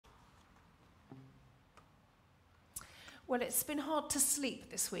Well, it's been hard to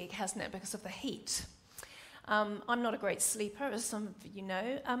sleep this week, hasn't it, because of the heat. I'm not a great sleeper, as some of you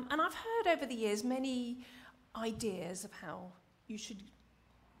know, and I've heard over the years many ideas of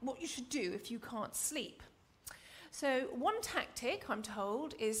what you should do if you can't sleep. So one tactic, I'm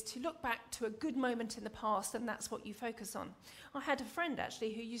told, is to look back to a good moment in the past, and that's what you focus on. I had a friend,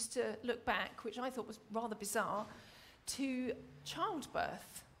 actually, who used to look back, which I thought was rather bizarre, to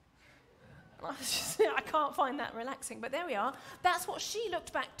childbirth. I can't find that relaxing, but there we are. That's what she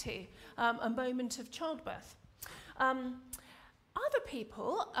looked back to, a moment of childbirth. Other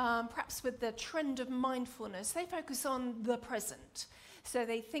people, perhaps with the trend of mindfulness, they focus on the present. So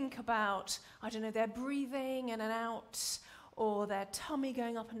they think about, their breathing in and out, or their tummy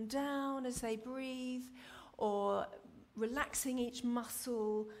going up and down as they breathe, or relaxing each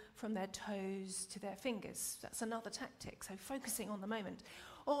muscle from their toes to their fingers. That's another tactic, so focusing on the moment.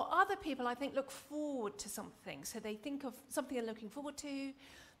 Or other people, I think, look forward to something. So they think of something they're looking forward to,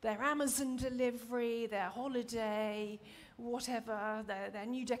 their Amazon delivery, their holiday, whatever, their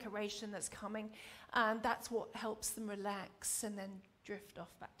new decoration that's coming. And that's what helps them relax and then drift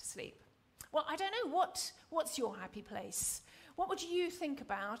off back to sleep. Well, I don't know, what's your happy place? What would you think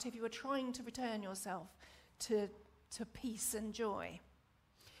about if you were trying to return yourself to peace and joy?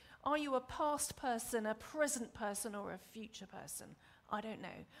 Are you a past person, a present person, or a future person? I don't know.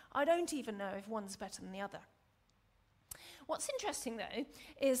 I don't even know if one's better than the other. What's interesting, though,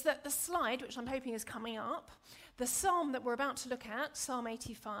 is that the slide, which I'm hoping is coming up, the psalm that we're about to look at, Psalm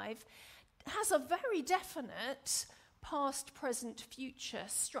 85, has a very definite past, present, future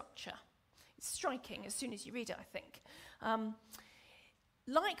structure. It's striking as soon as you read it, I think.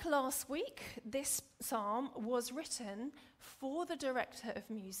 Like last week, this psalm was written for the director of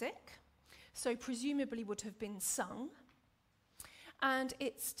music, so presumably would have been sung. And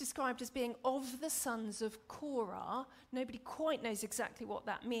it's described as being of the sons of Korah. Nobody quite knows exactly what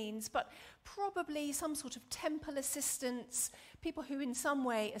that means, but probably some sort of temple assistants, people who in some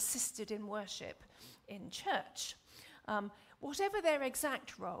way assisted in worship in church. Whatever their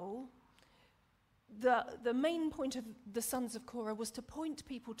exact role, the main point of the sons of Korah was to point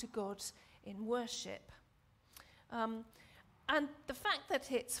people to God in worship. And the fact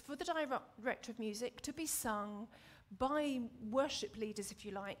that it's for the director of music to be sung by worship leaders, if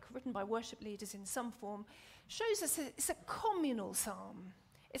you like, written by worship leaders in some form, shows us it's a communal psalm.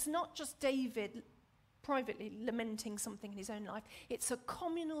 It's not just David privately lamenting something in his own life. It's a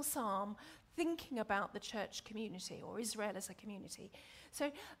communal psalm thinking about the church community, or Israel as a community.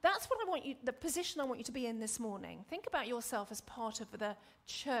 So that's what the position I want you to be in this morning. Think about yourself as part of the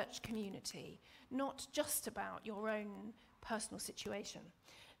church community, not just about your own personal situation.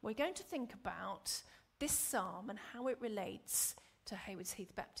 We're going to think about this psalm and how it relates to Haywards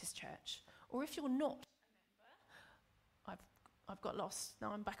Heath Baptist Church. Or if you're not a member, I've got lost,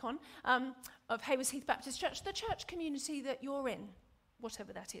 now I'm back on, of Haywards Heath Baptist Church, the church community that you're in,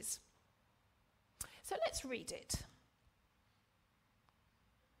 whatever that is. So let's read it.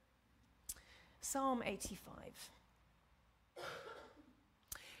 Psalm 85.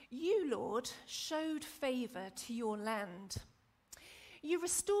 You, Lord, showed favour to your land. You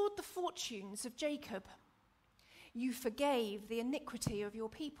restored the fortunes of Jacob. You forgave the iniquity of your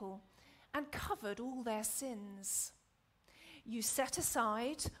people and covered all their sins. You set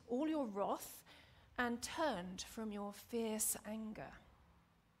aside all your wrath and turned from your fierce anger.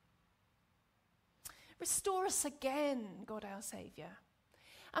 Restore us again, God our Saviour,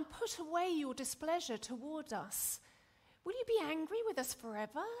 and put away your displeasure toward us. Will you be angry with us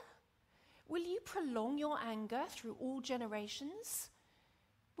forever? Will you prolong your anger through all generations?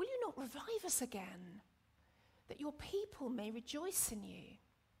 Will you not revive us again, that your people may rejoice in you?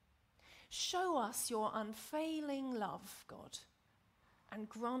 Show us your unfailing love, God, and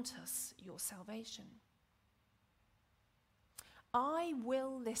grant us your salvation. I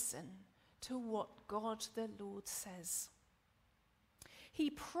will listen to what God the Lord says. He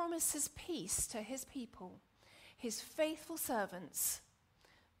promises peace to his people, his faithful servants,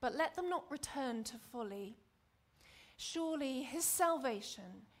 but let them not return to folly. Surely his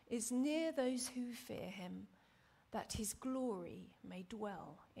salvation is near those who fear him, that his glory may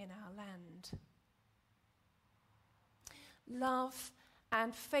dwell in our land. Love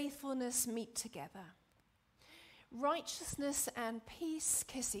and faithfulness meet together. Righteousness and peace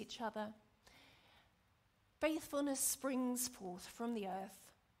kiss each other. Faithfulness springs forth from the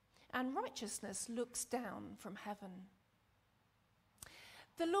earth, and righteousness looks down from heaven.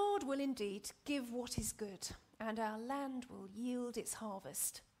 The Lord will indeed give what is good, and our land will yield its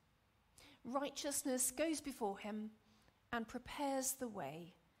harvest. Righteousness goes before him and prepares the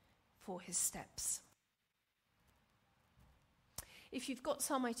way for his steps. If you've got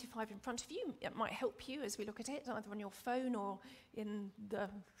Psalm 85 in front of you, it might help you as we look at it, either on your phone or in the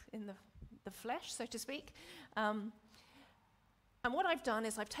flesh, so to speak. And what I've done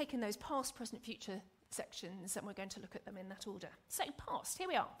is I've taken those past, present, future sections, and we're going to look at them in that order. So past, here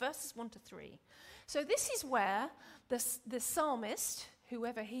we are, verses 1 to 3. So this is where the psalmist,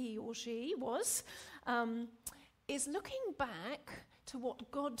 whoever he or she was, is looking back to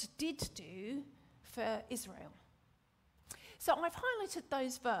what God did do for Israel. So I've highlighted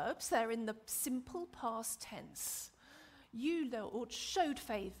those verbs. They're in the simple past tense. You, Lord, showed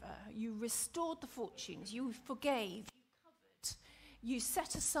favour. You restored the fortunes. You forgave. You covered. You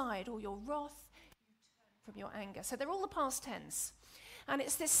set aside all your wrath. You turned from your anger. So they're all the past tense. And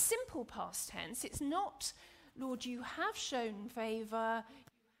it's this simple past tense. It's not, Lord, you have shown favour. You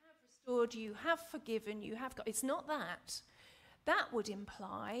have restored. You have forgiven. You have got. It's not that. That would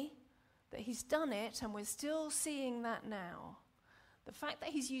imply that he's done it and we're still seeing that now. The fact that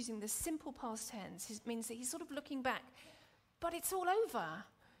he's using this simple past tense means that he's sort of looking back. But it's all over.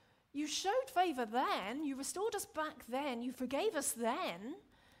 You showed favour then, you restored us back then, you forgave us then. And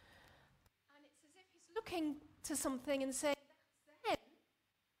it's as if he's looking to something and saying, that's then,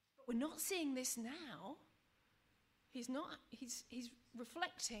 but we're not seeing this now. He's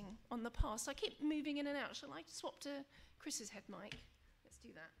reflecting on the past. I keep moving in and out. Shall I swap to Chris's head mic? Let's do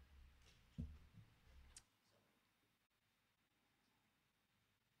that.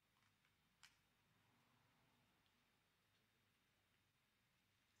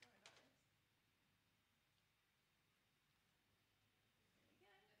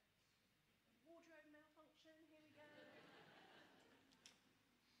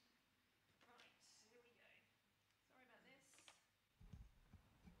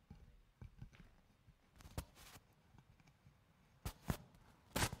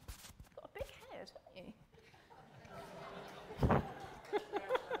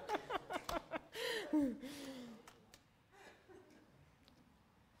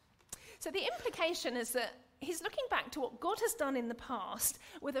 So the implication is that he's looking back to what God has done in the past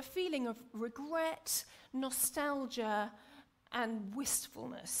with a feeling of regret, nostalgia, and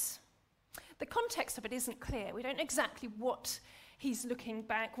wistfulness. The context of it isn't clear. We don't know exactly what he's looking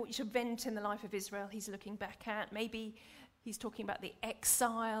back, which event in the life of Israel he's looking back at. Maybe he's talking about the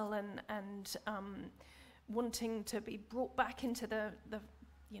exile and wanting to be brought back into the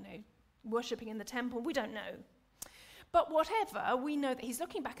worshipping in the temple. We don't know. But whatever, we know that he's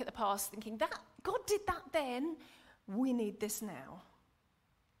looking back at the past thinking, that God did that then, we need this now.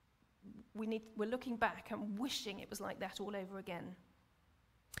 We're looking back and wishing it was like that all over again.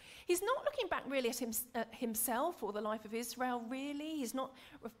 He's not looking back really at himself or the life of Israel, really. He's not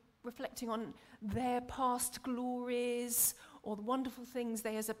reflecting on their past glories or the wonderful things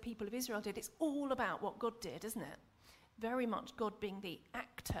they as a people of Israel did. It's all about what God did, isn't it? Very much God being the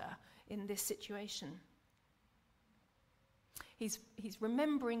actor in this situation. He's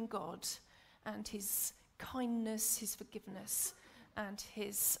remembering God and his kindness, his forgiveness, and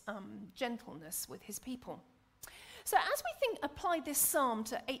his gentleness with his people. So as we apply this psalm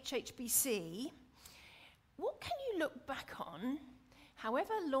to HHBC, what can you look back on,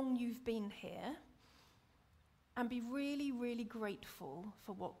 however long you've been here, and be really, really grateful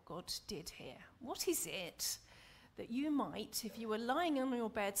for what God did here? What is it that you might, if you were lying on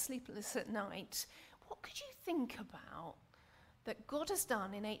your bed sleepless at night, what could you think about that God has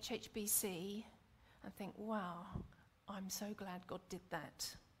done in HHBC and think, wow, I'm so glad God did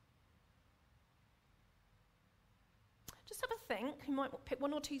that? Just have a think. You might pick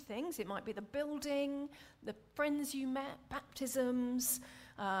one or two things. It might be the building, the friends you met, baptisms,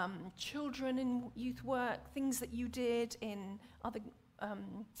 children in youth work, things that you did in other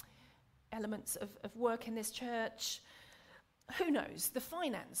elements of work in this church. Who knows? The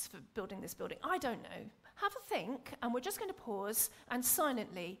finance for building this building. I don't know. Have a think, and we're just going to pause and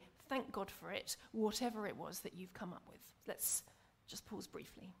silently thank God for it, whatever it was that you've come up with. Let's just pause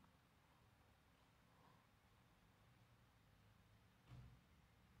briefly.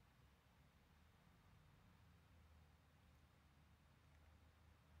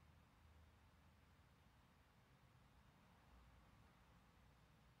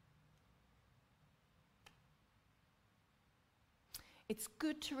 It's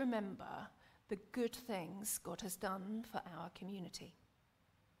good to remember the good things God has done for our community.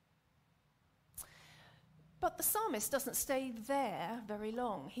 But the psalmist doesn't stay there very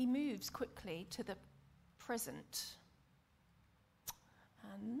long. He moves quickly to the present.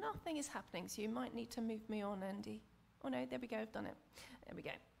 And nothing is happening, so you might need to move me on, Andy. Oh no, there we go, I've done it. There we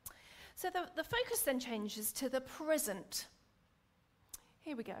go. So the focus then changes to the present.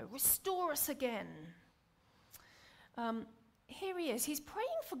 Here we go. Restore us again. here he is. He's praying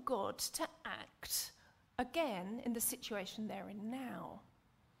for God to act again in the situation they're in now.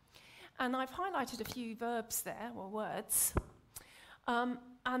 And I've highlighted a few verbs there, or words.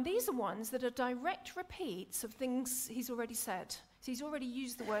 And these are ones that are direct repeats of things he's already said. So he's already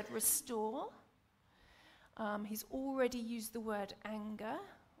used the word restore. He's already used the word anger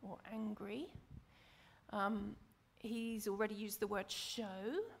or angry. He's already used the word show.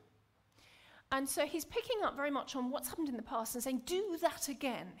 And so he's picking up very much on what's happened in the past and saying, do that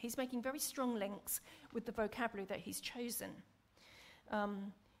again. He's making very strong links with the vocabulary that he's chosen.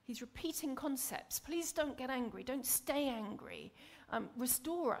 He's repeating concepts. Please don't get angry. Don't stay angry.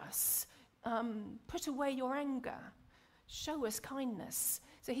 Restore us. Put away your anger. Show us kindness.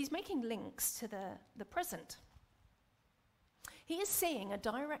 So he's making links to the present. He is seeing a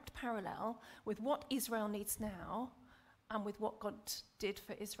direct parallel with what Israel needs now and with what God did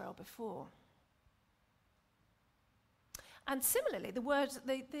for Israel before. And similarly,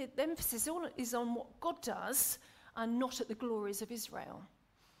 the emphasis is on what God does and not at the glories of Israel.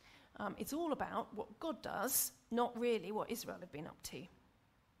 It's all about what God does, not really what Israel have been up to.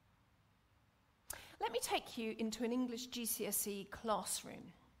 Let me take you into an English GCSE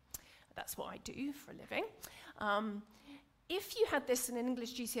classroom. That's what I do for a living. If you had this in an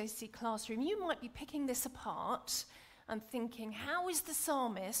English GCSE classroom, you might be picking this apart and thinking, how is the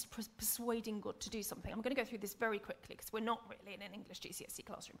psalmist persuading God to do something? I'm going to go through this very quickly because we're not really in an English GCSE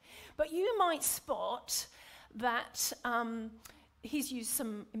classroom. But you might spot that he's used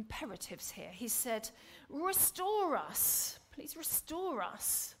some imperatives here. He said, restore us. Please restore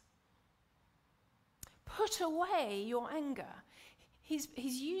us. Put away your anger. He's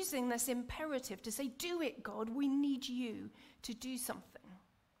using this imperative to say, do it, God. We need you to do something.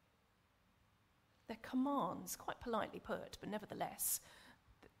 They're commands, quite politely put, but nevertheless,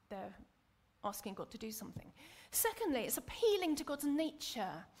 they're asking God to do something. Secondly, it's appealing to God's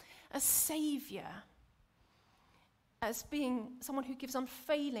nature as saviour, as being someone who gives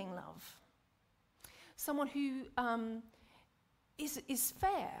unfailing love, someone who is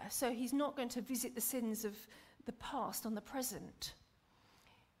fair, so he's not going to visit the sins of the past on the present.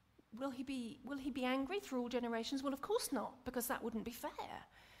 Will he be angry through all generations? Well, of course not, because that wouldn't be fair.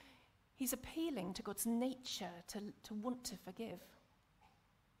 He's appealing to God's nature to want to forgive.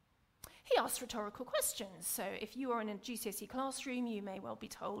 He asks rhetorical questions. So if you are in a GCSE classroom, you may well be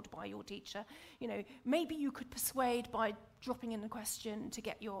told by your teacher, maybe you could persuade by dropping in a question to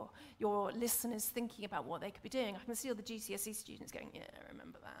get your listeners thinking about what they could be doing. I can see all the GCSE students going, yeah, I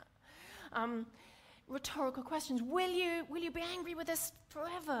remember that. Rhetorical questions. Will you be angry with us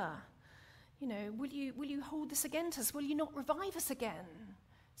forever? Will you hold this against us? Will you not revive us again?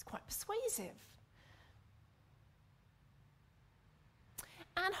 It's quite persuasive.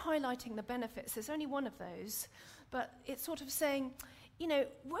 And highlighting the benefits. There's only one of those, but it's sort of saying,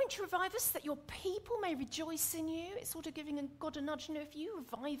 won't you revive us that your people may rejoice in you? It's sort of giving God a nudge. If you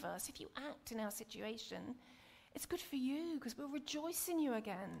revive us, if you act in our situation, it's good for you because we'll rejoice in you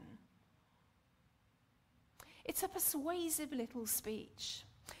again. It's a persuasive little speech.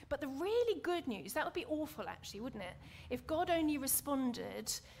 But the really good news, that would be awful actually, wouldn't it? If God only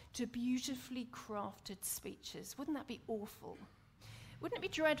responded to beautifully crafted speeches, wouldn't that be awful? Wouldn't it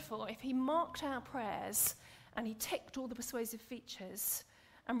be dreadful if he marked our prayers and he ticked all the persuasive features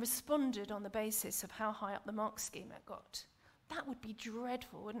and responded on the basis of how high up the mark scheme it got? That would be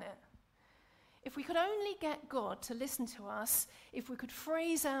dreadful, wouldn't it? If we could only get God to listen to us, if we could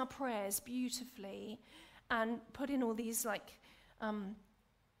phrase our prayers beautifully and put in all these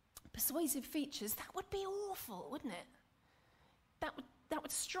persuasive features, that would be awful, wouldn't it? That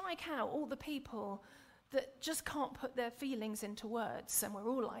would strike out all the people that just can't put their feelings into words, and we're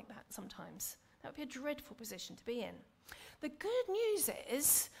all like that sometimes. That would be a dreadful position to be in. The good news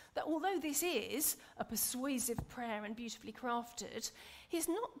is that although this is a persuasive prayer and beautifully crafted, he's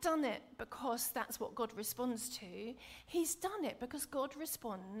not done it because that's what God responds to. He's done it because God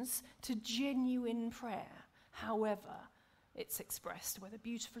responds to genuine prayer, however it's expressed, whether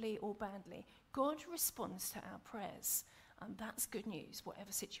beautifully or badly. God responds to our prayers, and that's good news,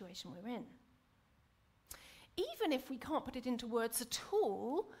 whatever situation we're in. Even if we can't put it into words at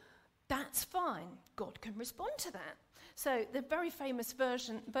all, that's fine. God can respond to that. So the very famous verse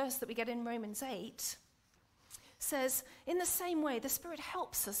that we get in Romans 8 says, in the same way, the Spirit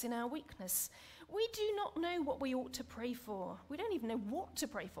helps us in our weakness. We do not know what we ought to pray for. We don't even know what to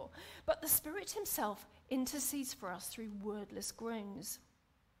pray for. But the Spirit himself intercedes for us through wordless groans.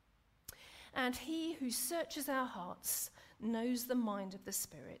 And he who searches our hearts knows the mind of the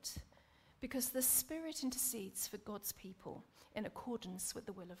Spirit, because the Spirit intercedes for God's people in accordance with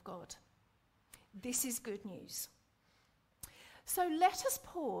the will of God. This is good news. So let us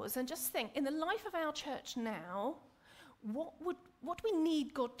pause and just think, in the life of our church now, what do we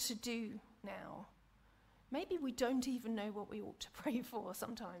need God to do now? Maybe we don't even know what we ought to pray for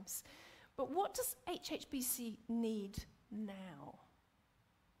sometimes. But what does HHBC need now?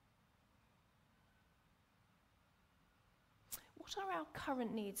 What are our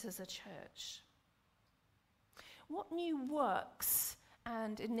current needs as a church? What new works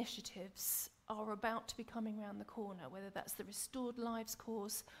and initiatives are about to be coming around the corner, whether that's the Restored Lives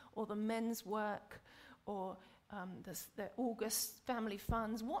course or the men's work or the August family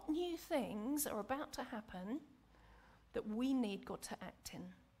funds? What new things are about to happen that we need God to act in?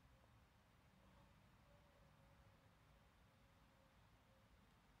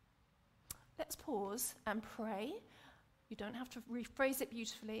 Let's pause and pray. You don't have to rephrase it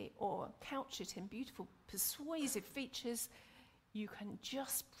beautifully or couch it in beautiful, persuasive features. You can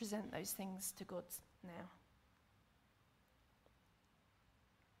just present those things to God now.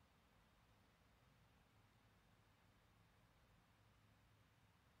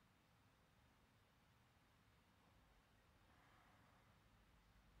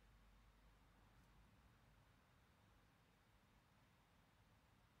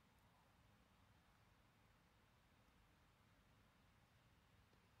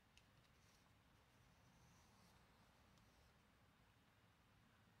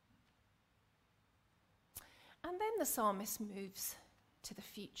 And then the psalmist moves to the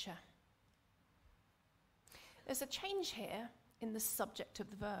future. There's a change here in the subject of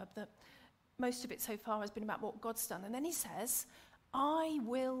the verb, that most of it so far has been about what God's done. And then he says, I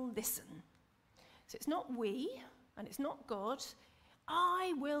will listen. So it's not we, and it's not God.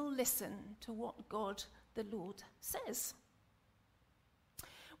 I will listen to what God the Lord says.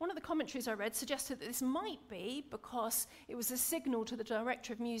 One of the commentaries I read suggested that this might be because it was a signal to the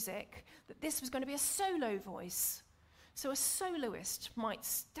director of music that this was going to be a solo voice. So a soloist might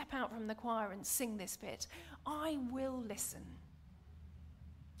step out from the choir and sing this bit. I will listen.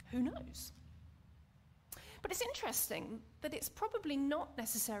 Who knows? But it's interesting that it's probably not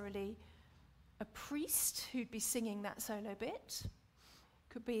necessarily a priest who'd be singing that solo bit.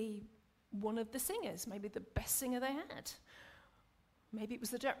 Could be one of the singers, maybe the best singer they had. Maybe it was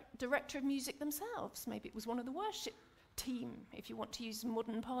the director of music themselves. Maybe it was one of the worship team, if you want to use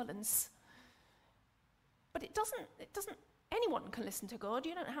modern parlance. But it doesn't, anyone can listen to God.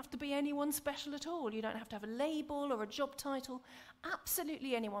 You don't have to be anyone special at all. You don't have to have a label or a job title.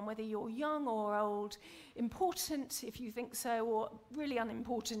 Absolutely anyone, whether you're young or old, important if you think so, or really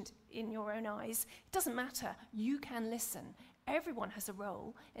unimportant in your own eyes. It doesn't matter. You can listen. Everyone has a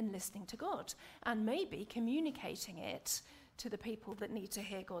role in listening to God and maybe communicating it to the people that need to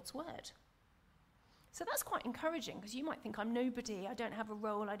hear God's word. So that's quite encouraging, because you might think, I'm nobody, I don't have a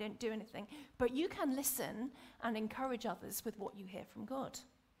role, I don't do anything. But you can listen and encourage others with what you hear from God.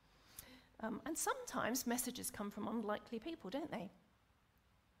 And sometimes messages come from unlikely people, don't they?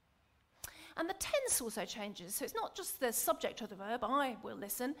 And the tense also changes. So it's not just the subject of the verb, I will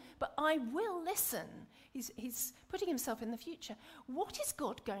listen, but I will listen. He's putting himself in the future. What is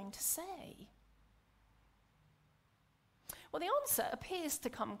God going to say? Well, the answer appears to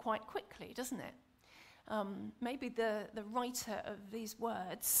come quite quickly, doesn't it? Maybe the writer of these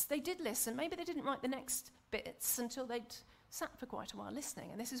words, they did listen. Maybe they didn't write the next bits until they'd sat for quite a while listening.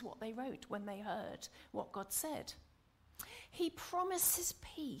 And this is what they wrote when they heard what God said. He promises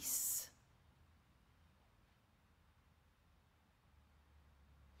peace.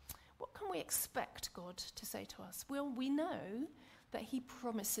 What can we expect God to say to us? Well, we know that he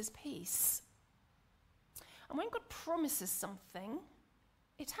promises peace. And when God promises something,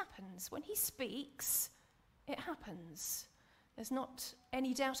 it happens. When he speaks, it happens. There's not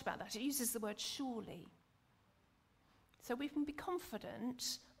any doubt about that. It uses the word surely. So we can be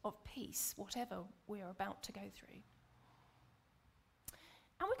confident of peace, whatever we're about to go through.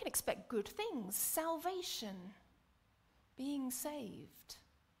 And we can expect good things, salvation, being saved.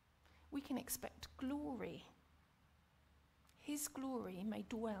 We can expect glory. His glory may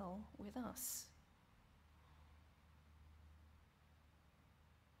dwell with us.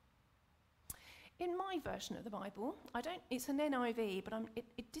 In my version of the Bible, it's an NIV, but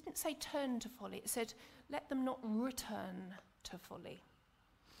it didn't say turn to folly. It said, let them not return to folly.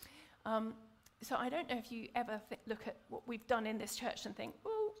 So I don't know if you ever look at what we've done in this church and think,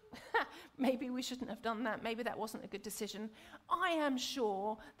 oh, maybe we shouldn't have done that. Maybe that wasn't a good decision. I am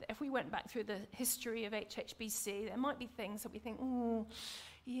sure that if we went back through the history of HHBC, there might be things that we think, oh,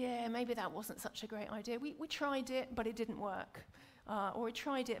 yeah, maybe that wasn't such a great idea. We tried it, but it didn't work. Or we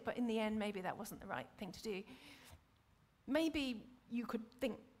tried it, but in the end, maybe that wasn't the right thing to do. Maybe you could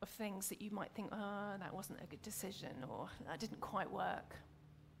think of things that you might think, oh, that wasn't a good decision, or that didn't quite work.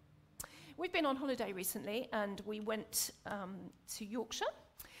 We've been on holiday recently, and we went to Yorkshire,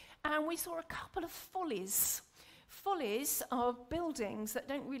 and we saw a couple of follies. Follies are buildings that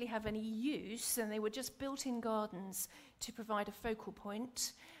don't really have any use, and they were just built-in gardens to provide a focal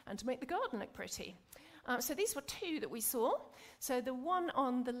point and to make the garden look pretty. So these were two that we saw. So the one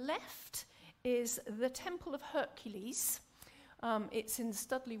on the left is the Temple of Hercules. It's in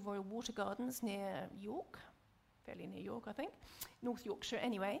Studley Royal Water Gardens near York, fairly near York, I think, North Yorkshire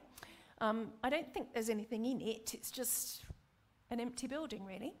anyway. I don't think there's anything in it. It's just an empty building,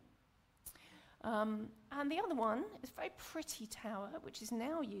 really. And the other one is a very pretty tower, which is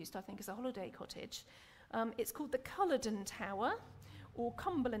now used, I think, as a holiday cottage. It's called the Culloden Tower, or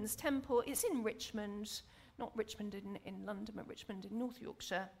Cumberland's Temple. It's in Richmond, not Richmond in London, but Richmond in North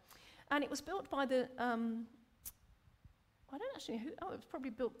Yorkshire. And it was built by the... I don't actually know who... Oh, it was probably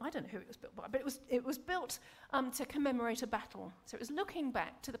built... I don't know who it was built by, but it was built to commemorate a battle. So it was looking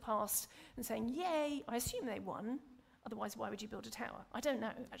back to the past and saying, yay, I assume they won. Otherwise, why would you build a tower? I don't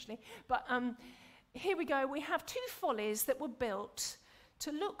know, actually. But here we go. We have two follies that were built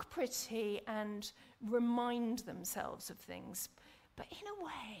to look pretty and remind themselves of things. But in a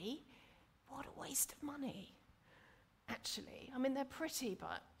way, what a waste of money, actually. I mean, they're pretty,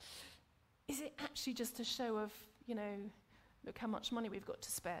 but is it actually just a show of, look how much money we've got to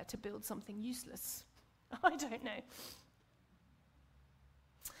spare to build something useless? I don't know.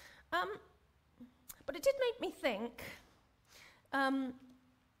 But it did make me think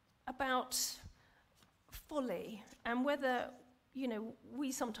about folly and whether,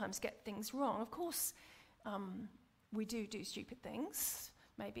 we sometimes get things wrong. Of course, we do stupid things,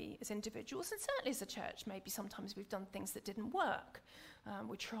 maybe as individuals, and certainly as a church. Maybe sometimes we've done things that didn't work.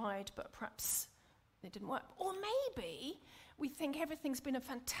 We tried, but perhaps they didn't work. Or maybe we think everything's been a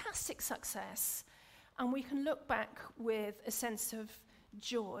fantastic success, and we can look back with a sense of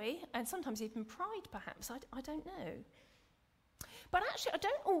joy, and sometimes even pride, perhaps. I don't know. But actually, I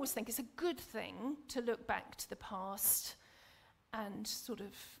don't always think it's a good thing to look back to the past and sort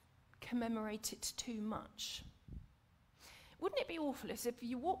of commemorate it too much. Wouldn't it be awful if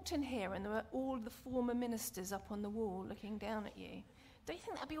you walked in here and there were all the former ministers up on the wall looking down at you? Don't you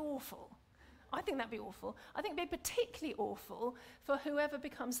think that'd be awful? I think that'd be awful. I think it'd be particularly awful for whoever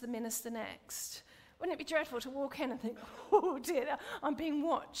becomes the minister next. Wouldn't it be dreadful to walk in and think, oh dear, I'm being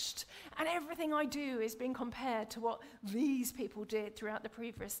watched, and everything I do is being compared to what these people did throughout the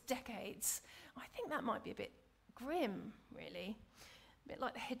previous decades? I think that might be a bit grim, really. A bit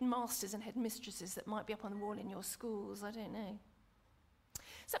like the headmasters and headmistresses that might be up on the wall in your schools, I don't know.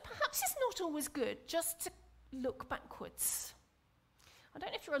 So perhaps it's not always good just to look backwards. I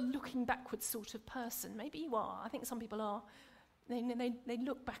don't know if you're a looking backwards sort of person. Maybe you are. I think some people are. They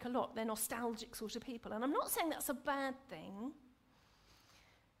look back a lot. They're nostalgic sort of people. And I'm not saying that's a bad thing.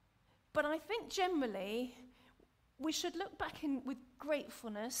 But I think generally we should look back with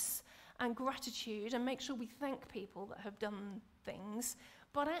gratefulness and gratitude and make sure we thank people that have done things,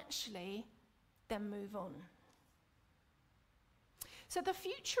 but actually then move on. So the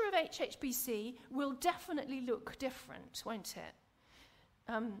future of HHBC will definitely look different, won't it?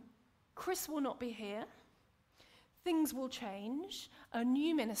 Chris will not be here. Things will change. A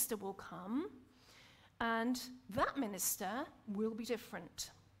new minister will come, and that minister will be different.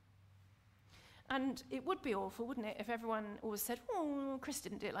 And it would be awful, wouldn't it, if everyone always said, oh, Chris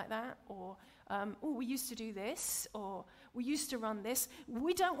didn't do it like that, or, oh, we used to do this, or we used to run this.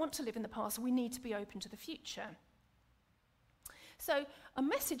 We don't want to live in the past. We need to be open to the future. So a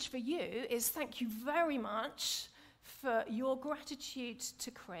message for you is thank you very much for your gratitude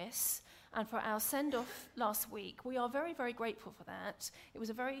to Chris and for our send-off last week. We are very, very grateful for that. It was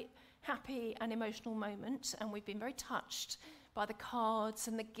a very happy and emotional moment, and we've been very touched by the cards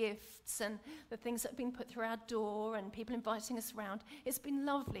and the gifts and the things that have been put through our door and people inviting us around. It's been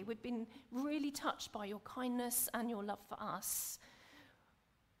lovely. We've been really touched by your kindness and your love for us.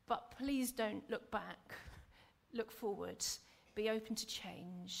 But please don't look back. Look forward. Be open to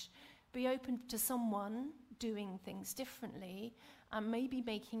change. Be open to someone doing things differently and maybe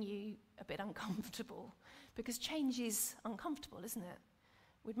making you a bit uncomfortable, because change is uncomfortable, isn't it?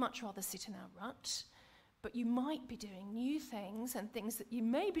 We'd much rather sit in our rut. But you might be doing new things and things that you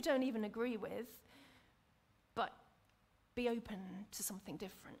maybe don't even agree with, but be open to something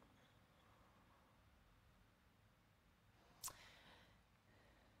different.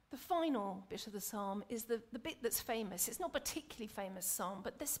 The final bit of the psalm is the bit that's famous. It's not a particularly famous psalm,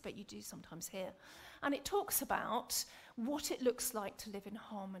 but this bit you do sometimes hear. And it talks about what it looks like to live in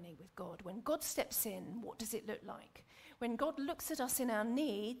harmony with God. When God steps in, what does it look like? When God looks at us in our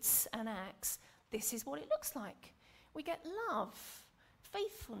needs and acts, this is what it looks like. We get love,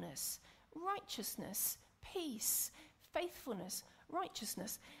 faithfulness, righteousness, peace, faithfulness,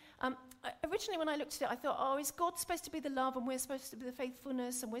 righteousness. Originally, when I looked at it, I thought, oh, is God supposed to be the love and we're supposed to be the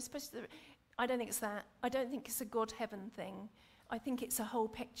faithfulness and we're supposed to... I don't think it's that. I don't think it's a God-heaven thing. I think it's a whole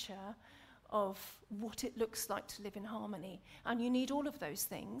picture of what it looks like to live in harmony. And you need all of those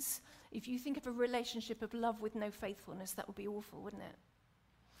things. If you think of a relationship of love with no faithfulness, that would be awful, wouldn't it?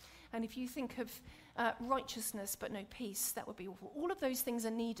 And if you think of righteousness but no peace, that would be awful. All of those things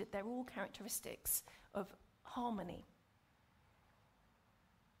are needed. They're all characteristics of harmony.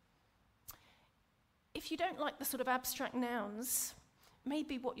 If you don't like the sort of abstract nouns,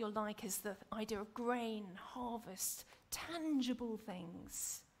 maybe what you'll like is the idea of grain, harvest, tangible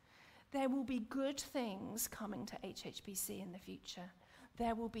things. There will be good things coming to HHBC in the future.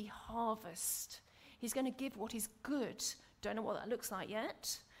 There will be harvest. He's going to give what is good. Don't know what that looks like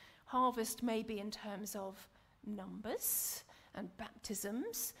yet. Harvest may be in terms of numbers and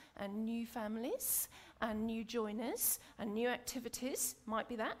baptisms and new families and new joiners and new activities. Might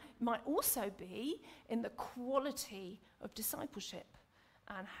be that. Might also be in the quality of discipleship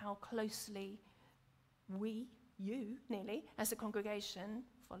and how closely we, you, nearly, as a congregation,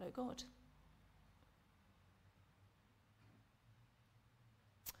 follow God.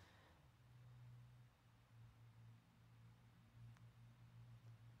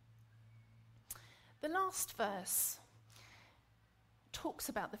 The last verse talks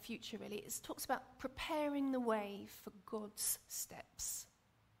about the future, really. It talks about preparing the way for God's steps.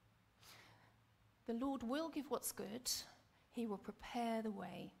 The Lord will give what's good. He will prepare the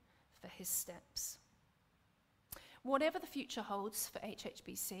way for his steps. Whatever the future holds for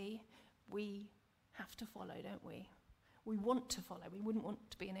HHBC, we have to follow, don't we? We want to follow. We wouldn't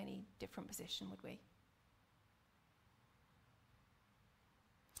want to be in any different position, would we?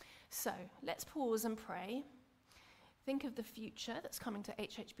 So let's pause and pray. Think of the future that's coming to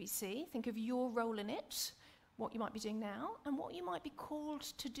HHBC. Think of your role in it, what you might be doing now, and what you might be called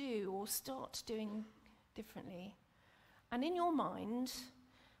to do or start doing differently. And in your mind,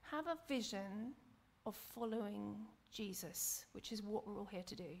 have a vision of following Jesus, which is what we're all here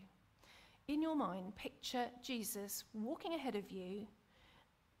to do. In your mind, picture Jesus walking ahead of you,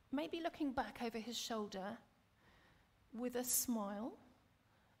 maybe looking back over his shoulder with a smile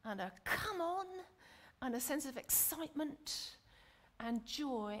and a come on and a sense of excitement and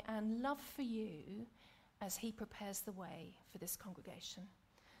joy and love for you as he prepares the way for this congregation.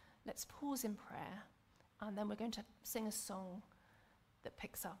 Let's pause in prayer, and then we're going to sing a song that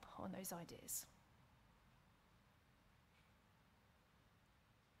picks up on those ideas.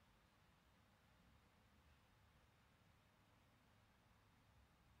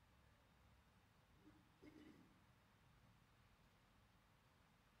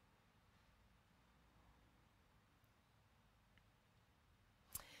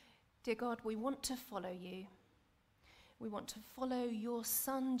 Dear God, we want to follow you. We want to follow your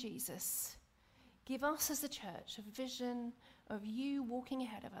Son, Jesus. Give us as a church a vision of you walking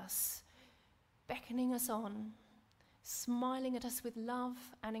ahead of us, beckoning us on, smiling at us with love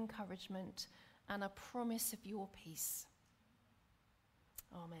and encouragement, and a promise of your peace.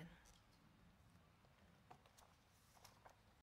 Amen.